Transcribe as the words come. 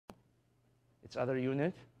its other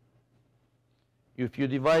unit. If you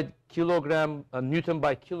divide kilogram, Newton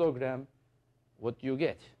by kilogram, what do you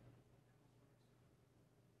get?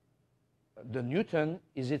 The Newton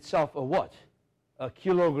is itself a what? A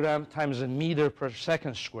kilogram times a meter per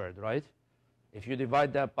second squared, right? If you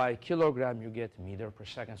divide that by kilogram, you get meter per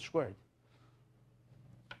second squared.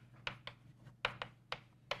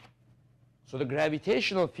 So the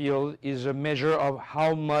gravitational field is a measure of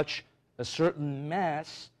how much a certain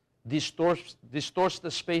mass distorts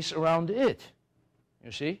the space around it.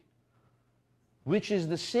 You see? Which is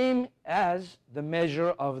the same as the measure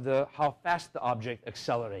of how fast the object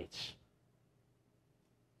accelerates.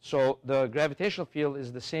 So the gravitational field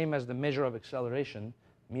is the same as the measure of acceleration,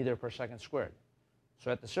 meter per second squared.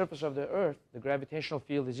 So at the surface of the Earth, the gravitational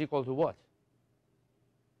field is equal to what?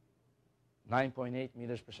 9.8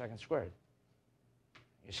 meters per second squared.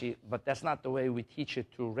 You see, but that's not the way we teach it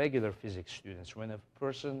to regular physics students. When a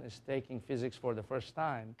person is taking physics for the first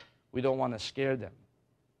time, we don't want to scare them.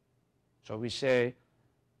 So we say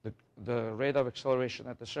the rate of acceleration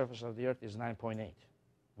at the surface of the Earth is 9.8.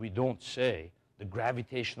 We don't say the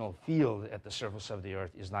gravitational field at the surface of the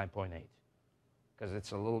Earth is 9.8, because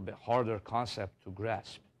it's a little bit harder concept to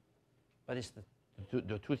grasp. But it's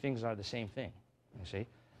the two things are the same thing, you see.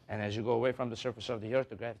 And as you go away from the surface of the Earth,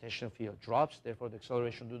 the gravitational field drops, therefore the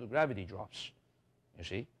acceleration due to gravity drops, you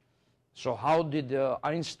see. So how did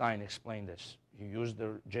Einstein explain this? He used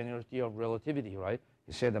the generality of relativity, right?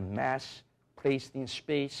 He said a mass placed in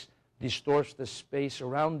space distorts the space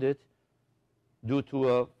around it due to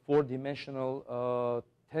a four-dimensional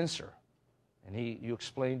tensor. And you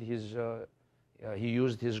explained his, he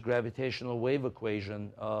used his gravitational wave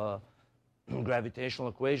equation, gravitational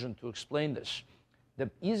equation to explain this. The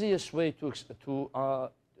easiest way to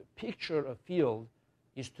picture a field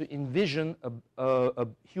is to envision a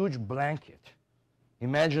huge blanket.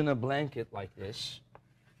 Imagine a blanket like this.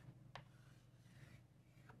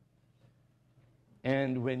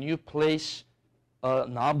 And when you place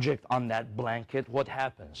an object on that blanket, what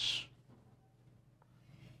happens?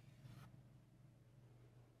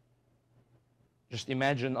 Just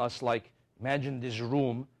imagine us imagine this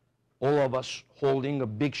room, all of us holding a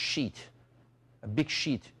big sheet,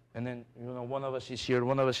 and then, you know, one of us is here,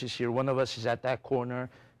 one of us is here, one of us is at that corner,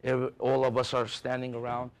 all of us are standing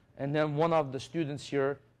around, and then one of the students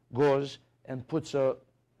here goes and puts an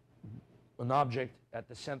object at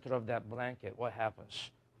the center of that blanket. What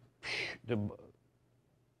happens? The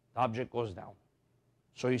object goes down.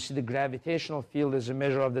 So you see the gravitational field is a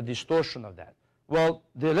measure of the distortion of that. Well,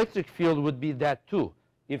 the electric field would be that too.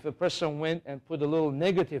 If a person went and put a little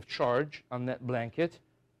negative charge on that blanket,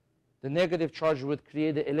 the negative charge would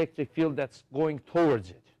create an electric field that's going towards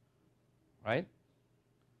it, right?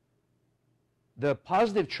 The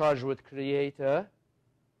positive charge would create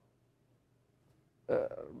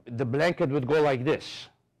the blanket would go like this,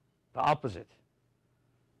 the opposite.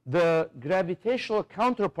 The gravitational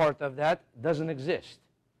counterpart of that doesn't exist.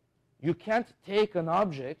 You can't take an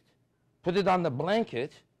object, put it on the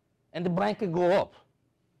blanket, and the blanket go up.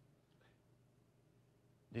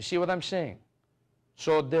 Do you see what I'm saying?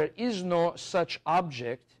 So there is no such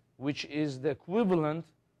object which is the equivalent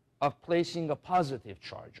of placing a positive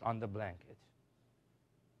charge on the blanket.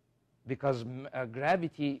 Because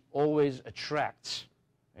gravity always attracts,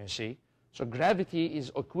 you see. So gravity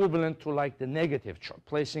is equivalent to like the negative charge,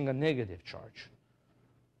 placing a negative charge.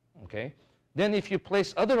 Okay? Then if you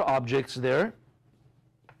place other objects there,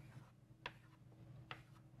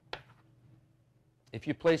 if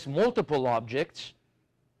you place multiple objects,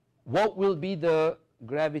 what will be the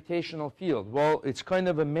gravitational field? Well, it's kind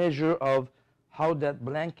of a measure of how that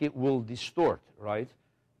blanket will distort, right?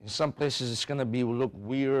 In some places it's going to look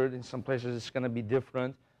weird, in some places it's going to be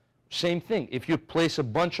different. Same thing, if you place a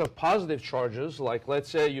bunch of positive charges, like let's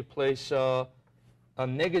say you place a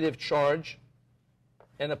negative charge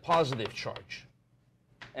and a positive charge.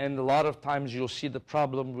 And a lot of times you'll see the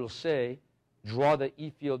problem will say, draw the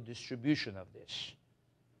E-field distribution of this.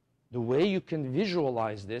 The way you can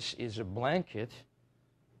visualize this is a blanket,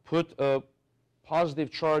 put a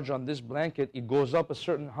positive charge on this blanket, it goes up a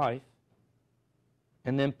certain height,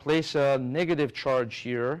 and then place a negative charge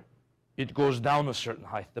here, it goes down a certain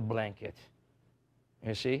height, the blanket.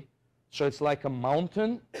 You see? So it's like a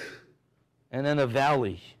mountain and then a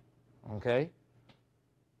valley. Okay?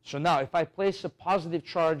 So now if I place a positive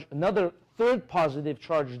charge, another third positive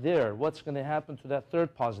charge there, what's going to happen to that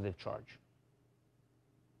third positive charge?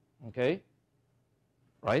 Okay?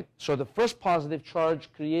 Right? So the first positive charge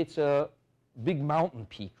creates a big mountain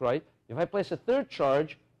peak, right? If I place a third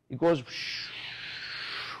charge, it goes,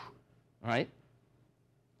 right?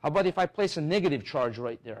 How about if I place a negative charge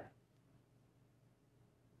right there?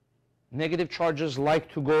 negative charges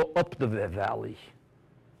like to go up the valley,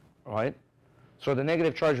 right? So the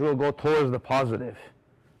negative charge will go towards the positive.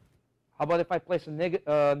 How about if I place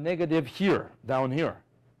a negative here, down here?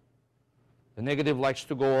 The negative likes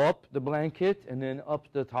to go up the blanket and then up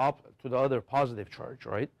the top to the other positive charge,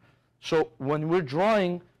 right? So when we're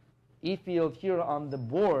drawing E field here on the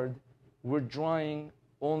board, we're drawing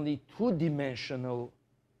only two-dimensional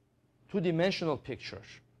pictures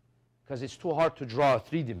because it's too hard to draw a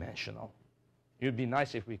three-dimensional. It would be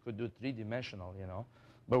nice if we could do three-dimensional, you know.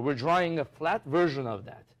 But we're drawing a flat version of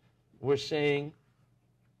that. We're saying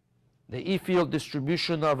the E field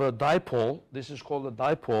distribution of a dipole, this is called a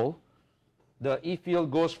dipole. The E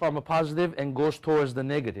field goes from a positive and goes towards the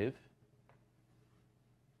negative.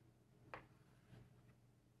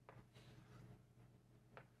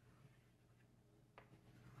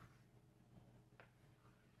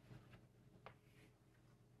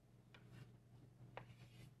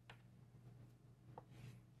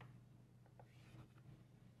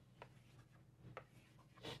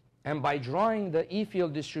 And by drawing the E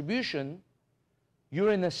field distribution,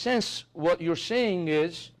 you're in a sense, what you're saying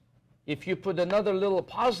is, if you put another little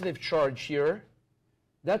positive charge here,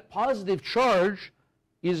 that positive charge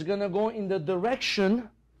is going to go in the direction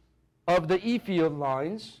of the E field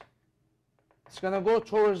lines. It's going to go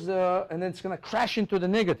towards the, and then it's going to crash into the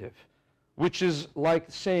negative, which is like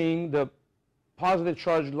saying the positive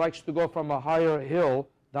charge likes to go from a higher hill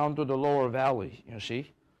down to the lower valley, you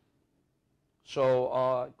see.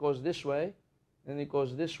 So it goes this way, then it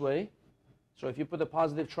goes this way. So if you put a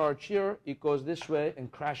positive charge here, it goes this way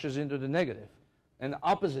and crashes into the negative. And the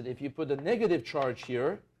opposite, if you put a negative charge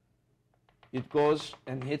here, it goes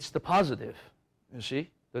and hits the positive. You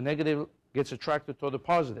see? The negative gets attracted to the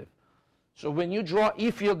positive. So when you draw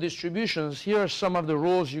E field distributions, here are some of the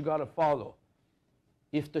rules you got to follow.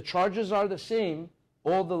 If the charges are the same,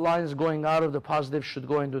 all the lines going out of the positive should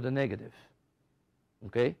go into the negative.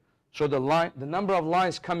 Okay? So the number of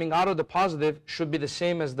lines coming out of the positive should be the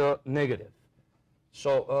same as the negative.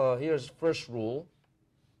 So here's first rule.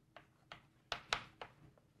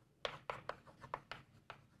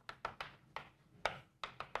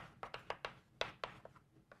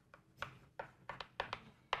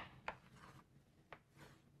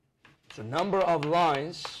 So number of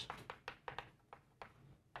lines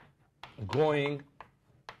going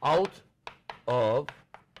out of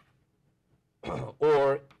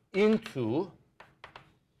or into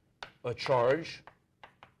a charge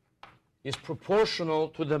is proportional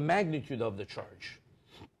to the magnitude of the charge.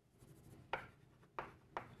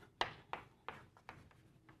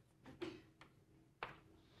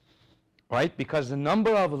 Right? Because the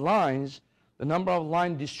number of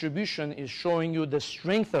line distribution is showing you the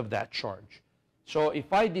strength of that charge. So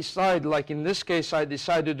if I decide, like in this case, I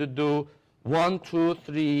decided to do 1, 2,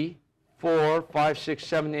 3, 4, 5, 6,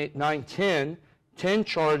 7, 8, 9, 10, 10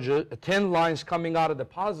 charges, 10 lines coming out of the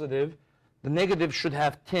positive, the negative should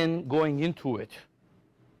have 10 going into it,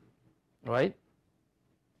 right?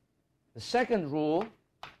 The second rule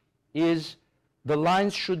is the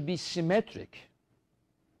lines should be symmetric.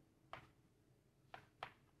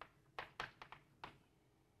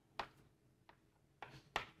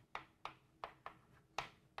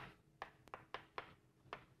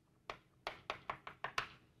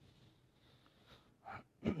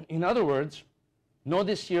 In other words,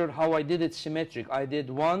 notice here how I did it symmetric. I did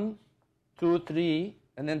 1, 2, 3,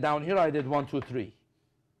 and then down here I did 1, 2, 3.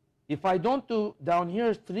 If I don't do down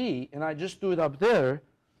here 3, and I just do it up there,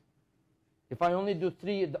 if I only do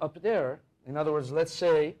 3 up there, in other words, let's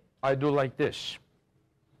say I do like this.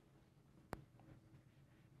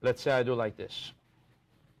 Let's say I do like this.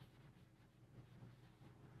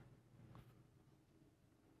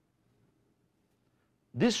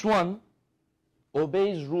 This one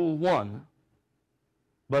obeys rule 1,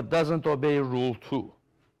 but doesn't obey rule 2.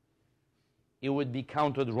 It would be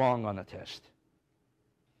counted wrong on a test.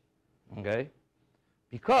 Okay?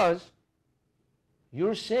 Because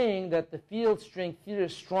you're saying that the field strength here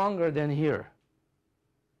is stronger than here.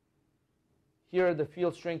 Here the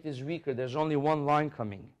field strength is weaker. There's only one line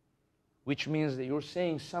coming, which means that you're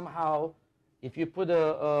saying somehow if you put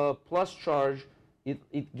a plus charge,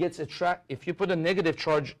 it gets if you put a negative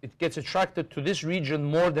charge, it gets attracted to this region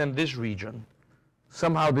more than this region.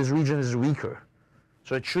 Somehow this region is weaker,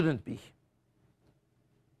 so it shouldn't be.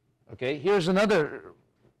 Okay, here's another.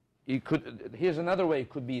 Here's another way it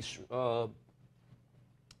could be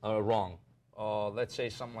wrong. Let's say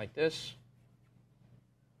something like this.